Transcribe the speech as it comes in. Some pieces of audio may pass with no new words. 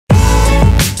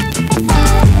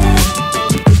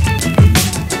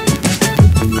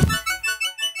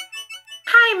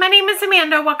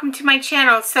and welcome to my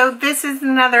channel. So this is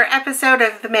another episode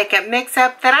of the Makeup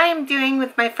Mix-Up that I am doing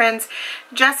with my friends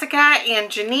Jessica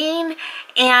and Jeneanne.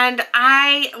 And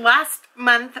last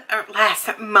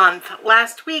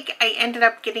week I ended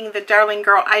up getting the Darling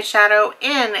Girl eyeshadow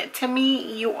in To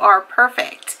Me You Are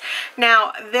Perfect.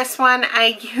 Now this one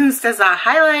I used as a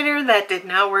highlighter. That did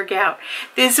not work out.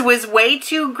 This was way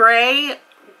too gray,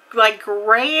 like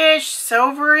grayish,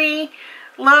 silvery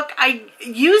look. I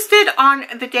used it on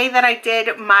the day that I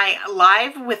did my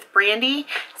live with Brandy.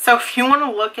 So if you want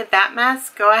to look at that mess,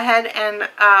 go ahead and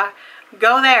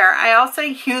go there. I also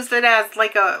used it as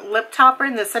like a lip topper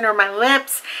in the center of my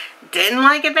lips. Didn't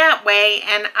like it that way.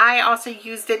 And I also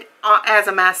used it as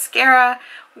a mascara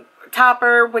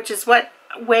topper, which is what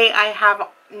way I have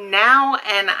now.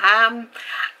 And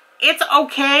it's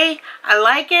okay. I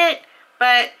like it.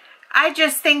 But I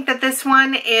just think that this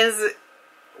one is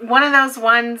one of those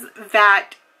ones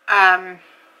that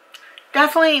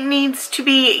definitely needs to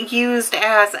be used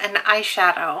as an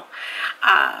eyeshadow.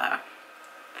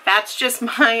 That's just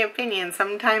my opinion.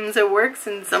 Sometimes it works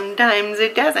and sometimes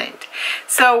it doesn't.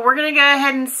 So we're going to go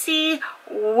ahead and see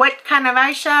what kind of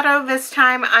eyeshadow this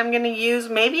time I'm going to use.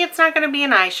 Maybe it's not going to be an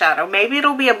eyeshadow. Maybe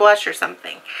it'll be a blush or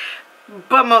something.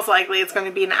 But most likely it's going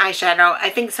to be an eyeshadow. I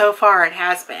think so far it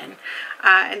has been.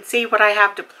 And see what I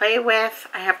have to play with.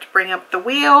 I have to bring up the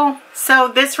wheel. So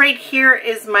this right here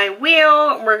is my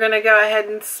wheel. We're going to go ahead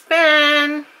and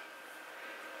spin.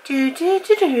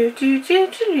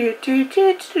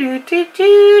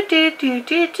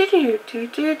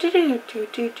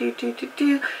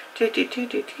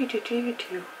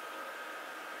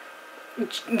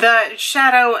 The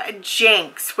shadow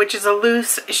Jinx, which is a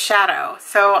loose shadow.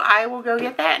 So I will go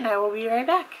get that and I will be right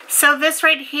back. So this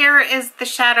right here is the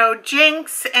shadow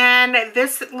Jinx, and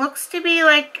this looks to be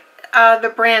like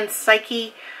the brand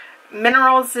Psyche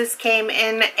Minerals. This came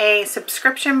in a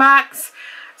subscription box.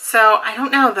 So I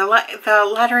don't know, the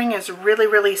lettering is really,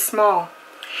 really small.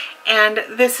 And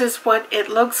this is what it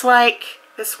looks like.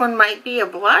 This one might be a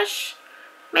blush,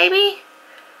 maybe?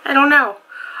 I don't know.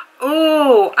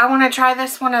 Ooh, I want to try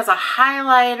this one as a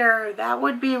highlighter. That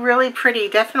would be really pretty.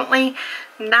 Definitely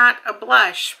not a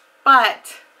blush,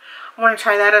 but I want to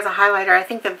try that as a highlighter. I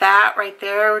think that right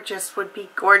there just would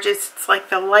be gorgeous. It's like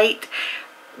the light,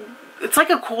 it's like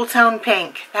a cool tone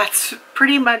pink. That's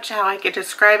pretty much how I could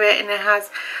describe it. And it has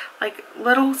like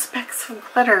little specks of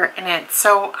glitter in it.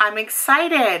 So I'm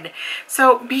excited.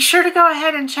 So be sure to go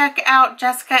ahead and check out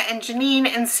Jessica and Jeneanne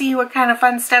and see what kind of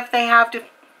fun stuff they have to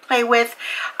play with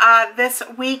this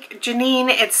week. Jeneanne,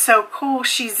 it's so cool.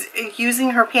 She's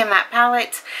using her Pan That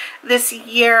palette this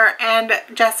year, and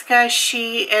Jessica,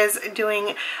 she is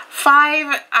doing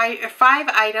five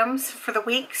items for the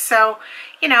week. So,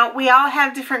 you know, we all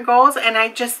have different goals, and I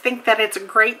just think that it's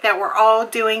great that we're all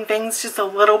doing things just a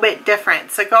little bit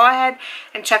different. So go ahead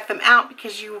and check them out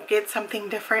because you will get something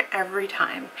different every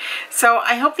time. So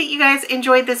I hope that you guys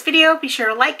enjoyed this video. Be sure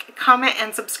to like, comment,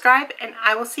 and subscribe, and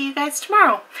I will see you guys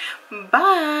tomorrow.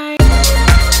 Bye!